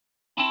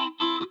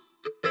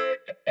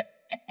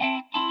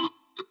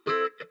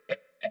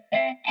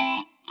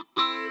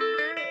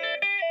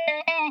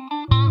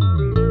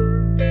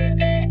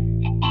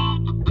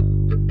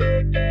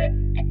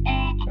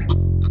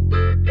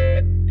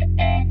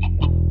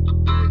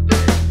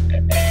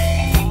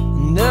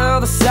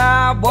Another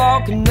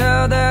sidewalk,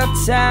 another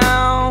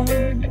town,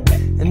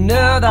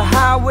 another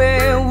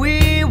highway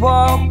we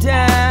walk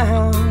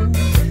down.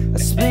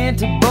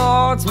 Splinter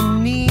boards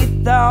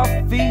beneath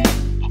our feet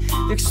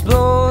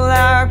explode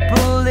like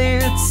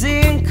bullets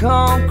in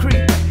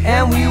concrete.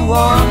 And we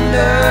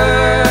wonder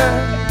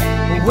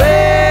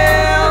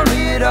where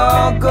it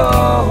all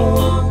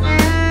goes.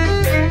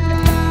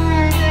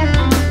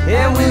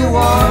 And we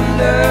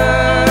wonder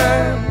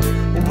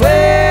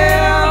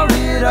where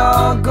it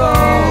all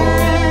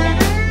goes.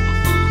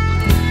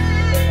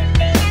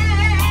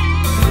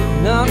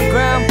 In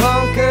underground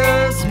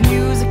bunkers,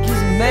 music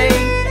is made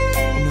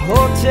in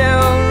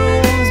hotel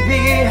rooms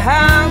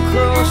behind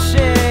closed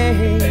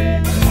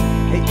shades.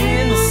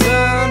 In the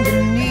sun,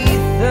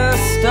 beneath the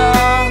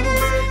stars,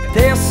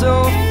 they're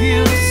so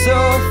few, so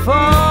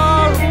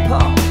far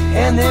apart.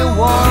 And they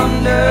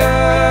wonder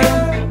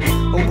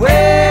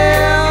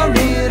where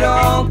it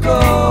all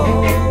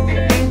goes.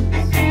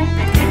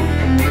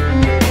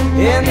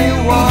 And they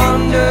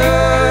wonder